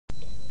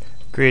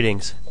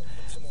Greetings.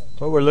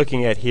 What we're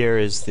looking at here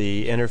is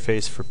the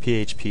interface for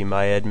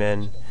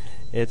phpMyAdmin.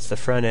 It's the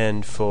front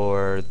end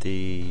for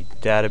the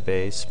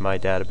database, my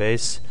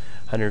database,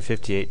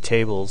 158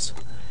 tables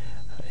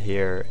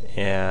here,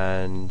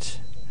 and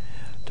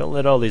don't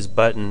let all these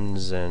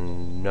buttons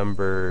and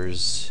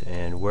numbers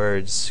and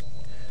words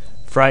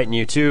frighten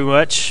you too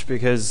much,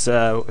 because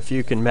if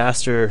you can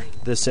master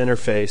this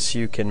interface,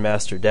 you can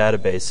master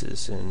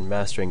databases, and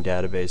mastering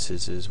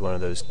databases is one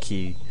of those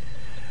key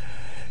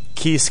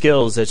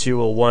skills that you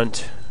will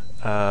want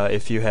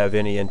if you have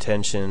any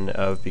intention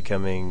of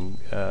becoming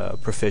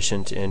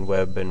proficient in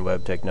web and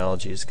web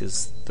technologies,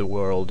 because the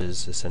world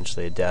is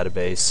essentially a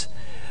database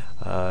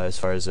as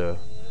far as a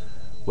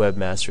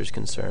webmaster is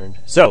concerned.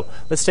 So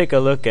let's take a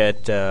look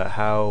at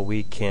how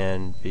we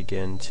can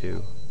begin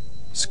to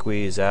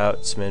squeeze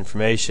out some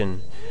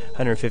information.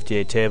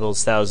 158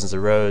 tables, thousands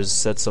of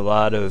rows. That's a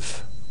lot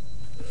of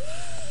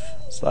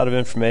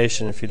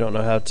information. If you don't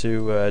know how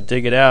to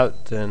dig it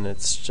out, then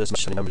it's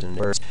just numbers and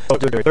words.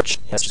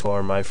 That's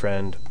for my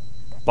friend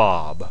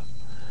Bob.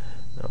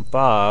 Now,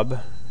 Bob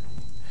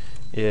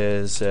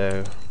is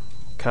a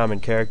common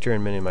character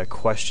in many of my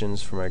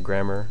questions for my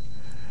grammar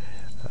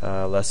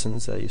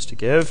lessons that I used to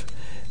give.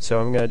 So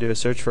I'm going to do a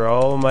search for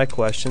all of my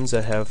questions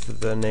that have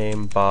the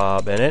name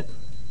Bob in it.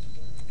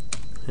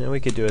 And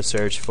we could do a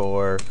search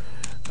for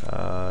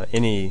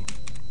any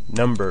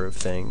number of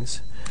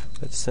things.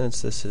 But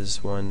since this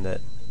is one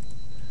that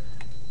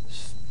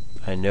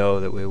I know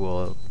that we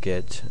will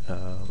get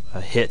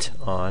a hit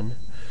on,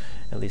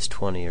 at least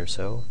 20 or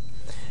so,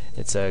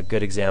 it's a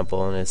good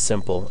example, and it's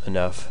simple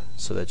enough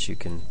so that you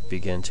can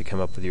begin to come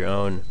up with your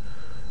own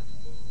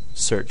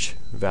search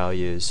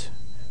values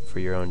for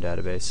your own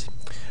database.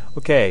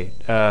 Okay,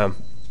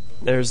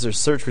 there's the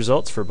search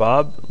results for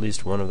Bob, at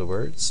least one of the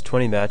words,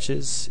 20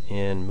 matches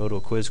in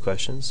Moodle quiz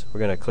questions. We're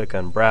going to click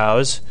on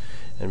Browse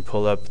and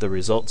pull up the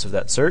results of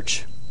that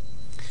search.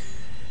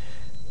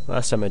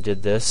 Last time I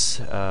did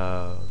this,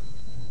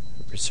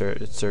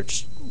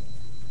 search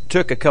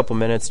took a couple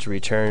minutes to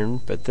return,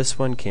 but this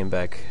one came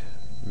back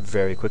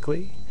very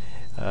quickly.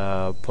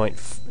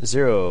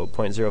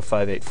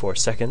 0.0584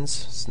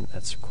 seconds. So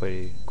that's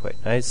quite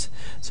nice.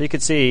 So you can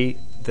see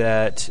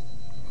that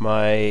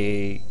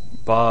my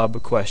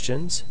Bob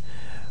questions,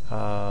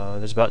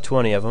 there's about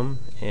 20 of them,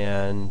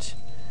 and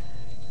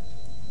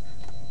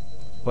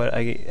what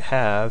I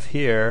have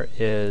here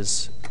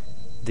is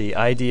the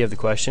ID of the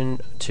question: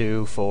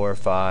 2, 4,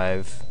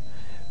 5,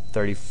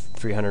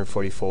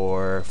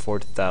 344,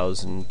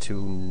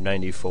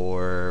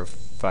 4,294,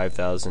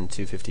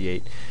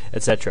 5,258,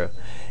 etc.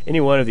 Any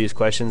one of these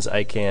questions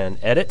I can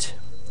edit.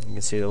 You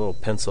can see the little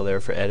pencil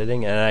there for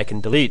editing, and I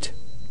can delete.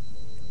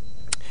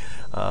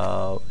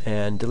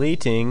 And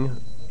deleting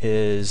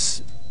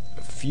is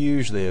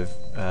usually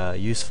a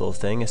useful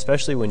thing,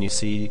 especially when you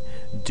see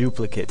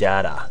duplicate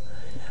data.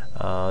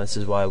 This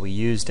is why we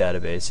use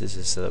databases,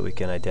 is so that we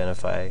can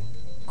identify,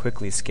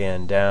 quickly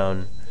scan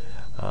down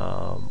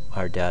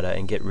our data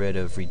and get rid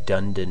of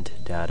redundant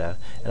data.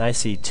 And I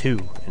see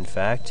two, in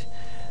fact.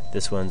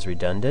 This one's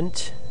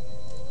redundant,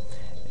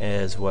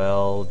 as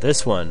well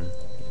this one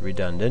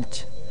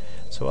redundant.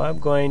 So I'm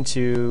going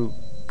to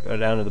go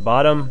down to the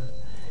bottom,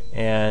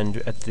 and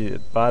at the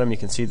bottom you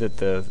can see that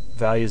the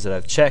values that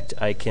I've checked,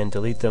 I can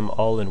delete them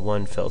all in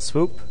one fell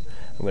swoop.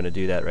 I'm going to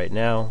do that right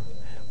now.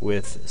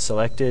 With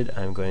selected,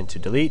 I'm going to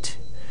delete,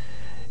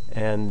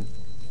 and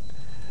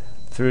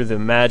through the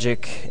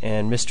magic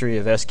and mystery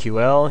of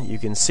SQL, you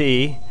can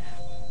see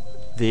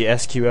the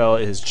SQL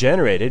is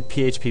generated.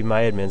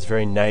 phpMyAdmin is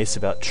very nice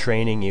about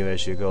training you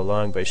as you go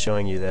along by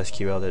showing you the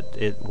SQL that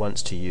it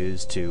wants to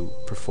use to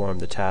perform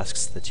the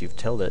tasks that you've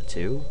told it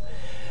to.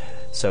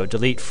 So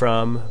delete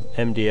from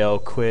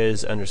MDL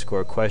quiz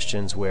 _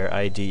 questions where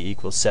ID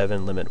equals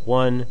 7, limit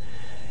 1,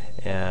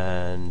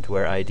 and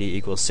where ID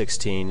equals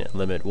 16,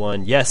 limit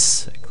 1.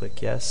 Yes, I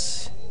click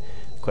yes.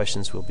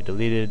 Questions will be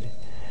deleted.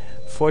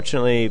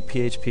 Fortunately,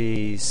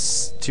 PHP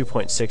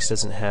 2.6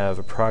 doesn't have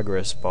a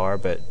progress bar,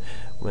 but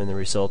when the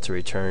results are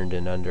returned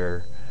in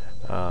under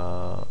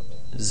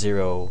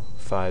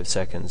 0.5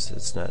 seconds,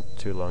 it's not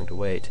too long to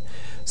wait.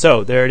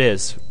 So there it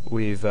is.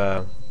 We've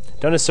done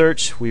a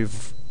search,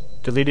 we've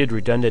deleted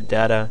redundant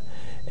data,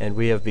 and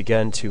we have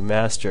begun to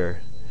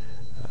master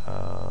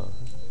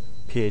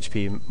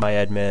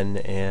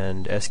phpMyAdmin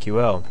and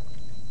SQL.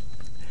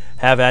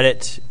 Have at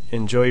it,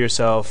 enjoy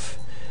yourself.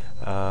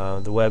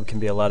 The web can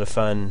be a lot of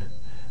fun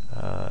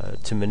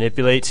to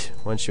manipulate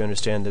once you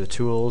understand the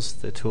tools.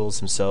 The tools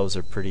themselves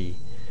are pretty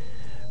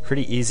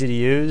easy to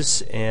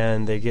use,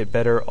 and they get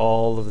better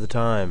all of the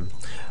time.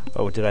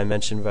 Oh, did I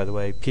mention, by the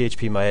way,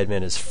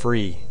 phpMyAdmin is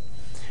free.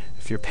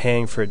 If you're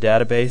paying for a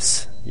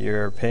database,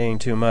 you're paying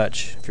too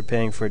much. If you're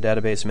paying for a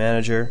database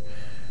manager,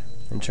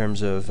 in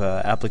terms of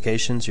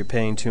applications, you're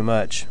paying too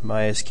much.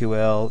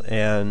 MySQL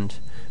and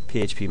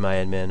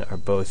phpMyAdmin are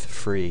both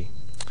free.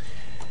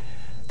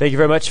 Thank you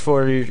very much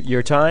for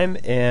your time,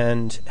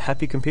 and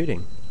happy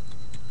computing.